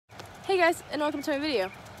Hey guys, and welcome to my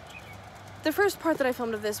video. The first part that I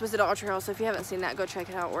filmed of this was the Dollar Tree haul, so if you haven't seen that, go check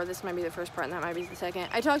it out, or this might be the first part and that might be the second.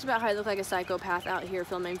 I talked about how I look like a psychopath out here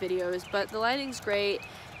filming videos, but the lighting's great.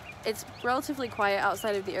 It's relatively quiet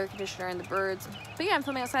outside of the air conditioner and the birds. But yeah, I'm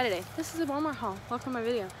filming outside today. This is a Walmart haul. Welcome to my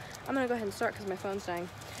video. I'm gonna go ahead and start because my phone's dying.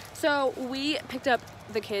 So we picked up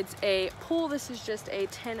the kids a pool. This is just a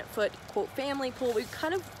 10-foot quote family pool. We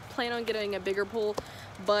kind of plan on getting a bigger pool,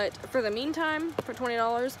 but for the meantime, for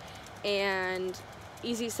 $20 and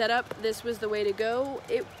easy setup, this was the way to go.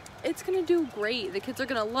 It's gonna do great. The kids are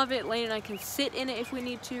gonna love it. Lane and I can sit in it if we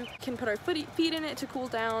need to. Can put our feet in it to cool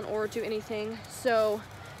down or do anything. So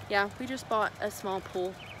yeah, we just bought a small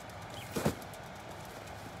pool.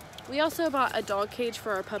 We also bought a dog cage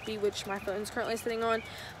for our puppy, which my phone's currently sitting on,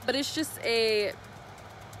 but it's just it's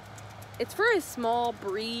for a small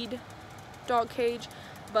breed dog cage,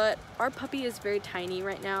 but our puppy is very tiny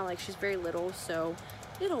right now, like she's very little, so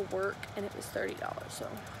it'll work, and it was $30, so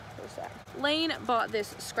there's that. Lane bought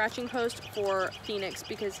this scratching post for Phoenix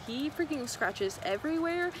because he freaking scratches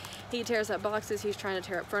everywhere. He tears up boxes, he's trying to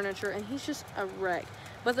tear up furniture, and he's just a wreck.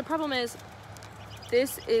 But the problem is,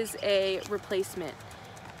 this is a replacement,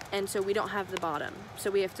 and so we don't have the bottom,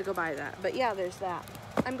 so we have to go buy that. But yeah, there's that.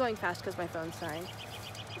 I'm going fast because my phone's dying.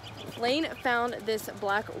 Lane found this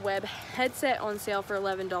black web headset on sale for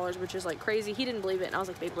 $11, which is like crazy. He didn't believe it, and I was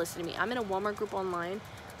like, babe, listen to me. I'm in a Walmart group online.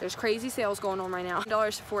 There's crazy sales going on right now.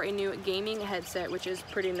 $10 for a new gaming headset, which is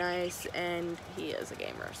pretty nice, and he is a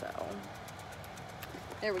gamer, so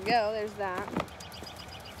there we go, there's that.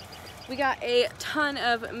 We got a ton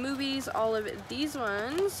of movies. All of these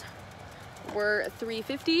ones were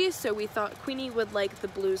 $3.50, so we thought Queenie would like the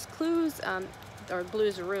Blue's Clues, or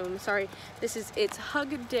Blue's Room, sorry. This is It's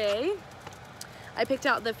Hug Day. I picked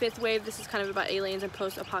out The Fifth Wave. This is kind of about aliens and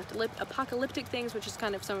post-apocalyptic things, which is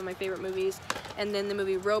kind of some of my favorite movies. And then the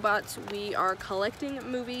movie Robots. We are collecting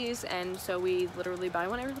movies, and so we literally buy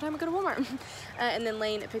one every time we go to Walmart. And then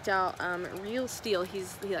Lane picked out Real Steel. He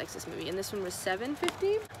likes this movie, and this one was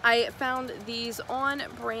 $7.50. I found these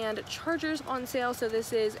on-brand chargers on sale. So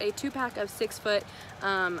this is a 2-pack of 6-foot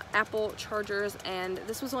Apple chargers, and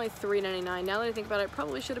this was only $3.99. Now that I think about it, I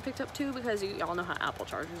probably should have picked up 2 because you all know how Apple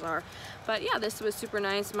chargers are. But yeah, this was super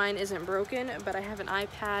nice. Mine isn't broken, but I have an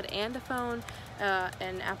iPad and a phone, and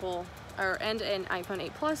an iPhone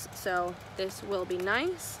 8 Plus, so this will be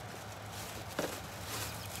nice.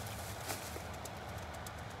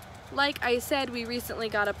 Like I said, we recently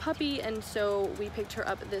got a puppy, and so we picked her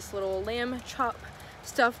up this little lamb chop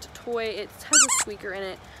stuffed toy. It has a squeaker in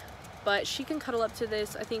it, but she can cuddle up to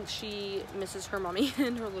this. I think she misses her mommy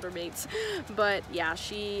and her litter mates, but yeah,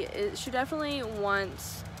 she definitely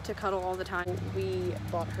wants to cuddle all the time. We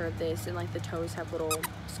bought her this, and like the toes have little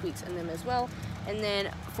squeaks in them as well. And then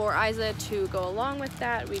for Isa to go along with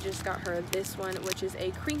that, we just got her this one, which is a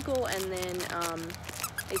crinkle and then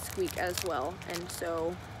a squeak as well. And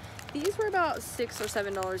so these were about $6 or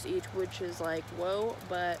 $7 each, which is like, whoa,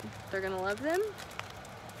 but they're gonna love them.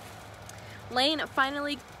 Lane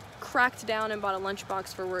finally cracked down and bought a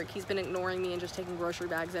lunchbox for work. He's been ignoring me and just taking grocery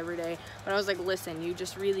bags every day, but I was like, listen, you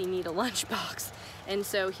just really need a lunchbox. And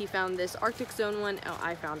so he found this Arctic Zone one. Oh,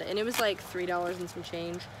 I found it, and it was like $3 and some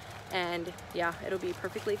change, and yeah, it'll be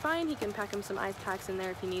perfectly fine. He can pack him some ice packs in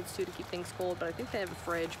there if he needs to keep things cold, but I think they have a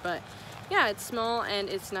fridge. But yeah, it's small and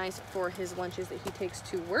it's nice for his lunches that he takes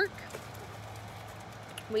to work.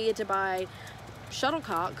 We get to buy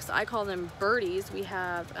shuttlecocks. I call them birdies. We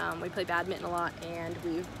play badminton a lot, and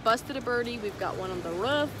we've busted a birdie. We've got one on the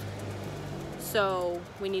roof, so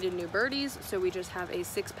we needed new birdies, so we just have a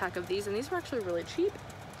 6-pack of these, and these were actually really cheap.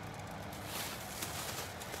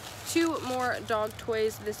 2 more dog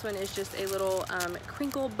toys. This one is just a little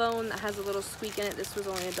crinkle bone that has a little squeak in it. This was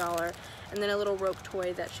only $1. And then a little rope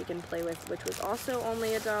toy that she can play with, which was also only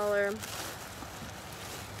 $1.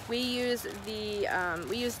 We use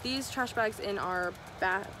these trash bags in our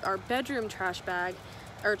bedroom trash bag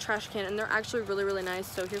or trash can, and they're actually really, really nice.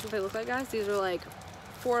 So here's what they look like, guys. These are like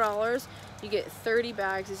 $4. You get 30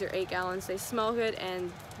 bags. These are 8 gallons. They smell good,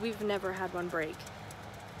 and we've never had one break,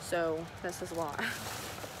 so that says a lot.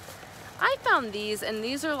 I found these, and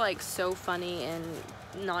these are like so funny and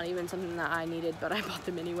not even something that I needed, but I bought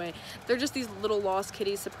them anyway. They're just these little Lost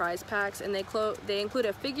Kitties surprise packs, and they include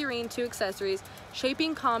a figurine, 2 accessories,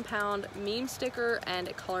 shaping compound, meme sticker, and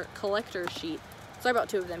a collector sheet. So I bought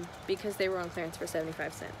 2 of them because they were on clearance for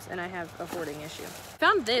 75 cents, and I have a hoarding issue.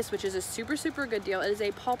 Found this, which is a super good deal. It is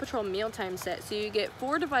a Paw Patrol mealtime set. So you get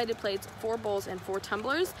 4 divided plates, 4 bowls, and 4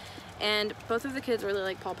 tumblers. And both of the kids really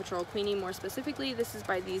like Paw Patrol. Queenie more specifically. This is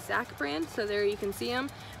by the Zach brand, so there you can see them,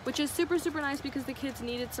 which is super nice because the kids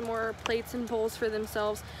needed some more plates and bowls for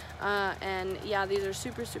themselves. And yeah, these are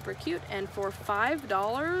super cute, and for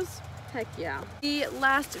 $5, heck yeah. The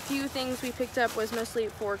last few things we picked up was mostly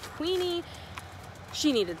for Queenie.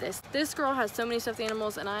 She needed this. This girl has so many stuffed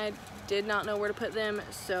animals, and I did not know where to put them,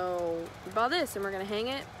 so we bought this, and we're gonna hang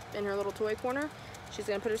it in her little toy corner. She's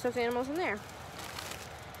gonna put her stuffed animals in there.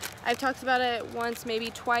 I've talked about it once,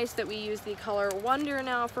 maybe twice, that we use the Color Wonder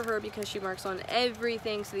now for her because she marks on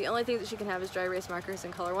everything. So the only thing that she can have is dry erase markers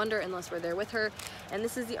and Color Wonder unless we're there with her. And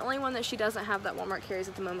this is the only one that she doesn't have that Walmart carries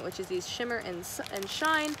at the moment, which is these Shimmer and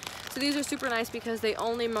Shine. So these are super nice because they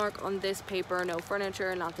only mark on this paper, no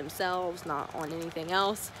furniture, not themselves, not on anything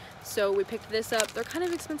else. So we picked this up. They're kind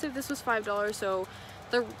of expensive. This was $5, so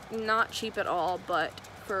they're not cheap at all, but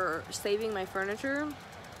for saving my furniture,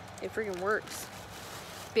 it freaking works.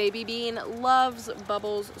 Baby Bean loves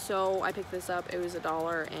bubbles, so I picked this up. It was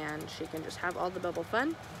 $1, and she can just have all the bubble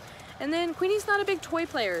fun. And then Queenie's not a big toy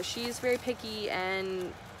player. She's very picky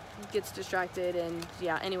and gets distracted, and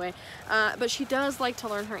yeah, anyway. But she does like to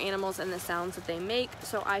learn her animals and the sounds that they make,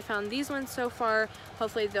 so I found these ones so far.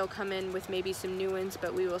 Hopefully they'll come in with maybe some new ones,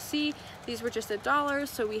 but we will see. These were just $1,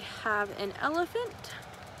 so we have an elephant,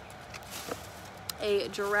 a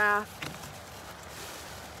giraffe,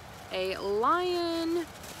 a lion,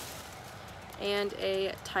 and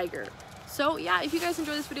a tiger. So yeah, if you guys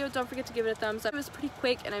enjoyed this video, don't forget to give it a thumbs up. It was pretty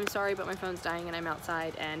quick, and I'm sorry, but my phone's dying and I'm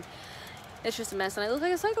outside and it's just a mess and I look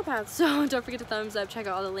like a psychopath. So don't forget to thumbs up, check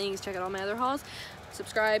out all the links, check out all my other hauls,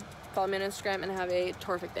 subscribe, follow me on Instagram, and have a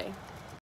terrific day.